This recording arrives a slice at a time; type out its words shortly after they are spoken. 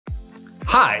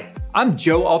Hi, I'm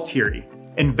Joe Altieri,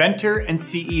 inventor and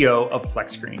CEO of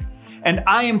FlexScreen, and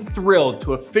I am thrilled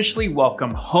to officially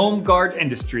welcome HomeGuard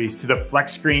Industries to the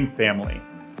FlexScreen family.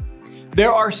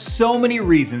 There are so many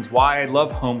reasons why I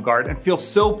love HomeGuard and feel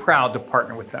so proud to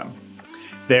partner with them.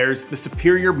 There's the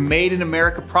superior Made in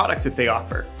America products that they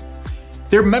offer.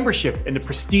 Their membership in the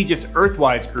prestigious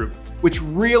Earthwise group, which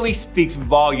really speaks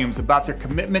volumes about their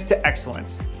commitment to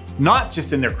excellence, not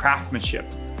just in their craftsmanship,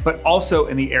 but also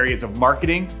in the areas of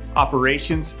marketing,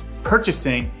 operations,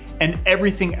 purchasing, and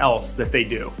everything else that they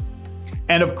do.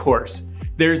 And of course,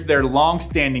 there's their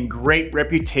long-standing great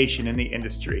reputation in the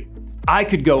industry. I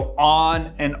could go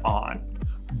on and on.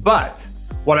 But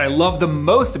what I love the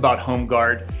most about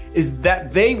HomeGuard is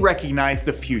that they recognize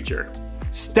the future,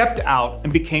 stepped out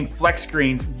and became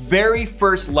FlexScreen's very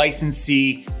first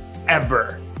licensee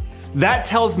ever. That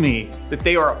tells me that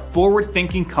they are a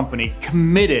forward-thinking company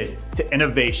committed to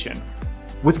innovation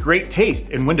with great taste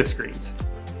in window screens.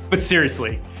 But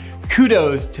seriously,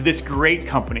 kudos to this great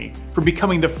company for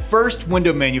becoming the first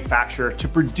window manufacturer to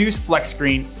produce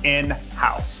FlexScreen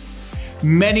in-house.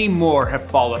 Many more have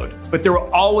followed, but there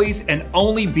will always and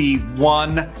only be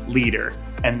one leader,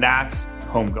 and that's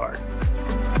HomeGuard.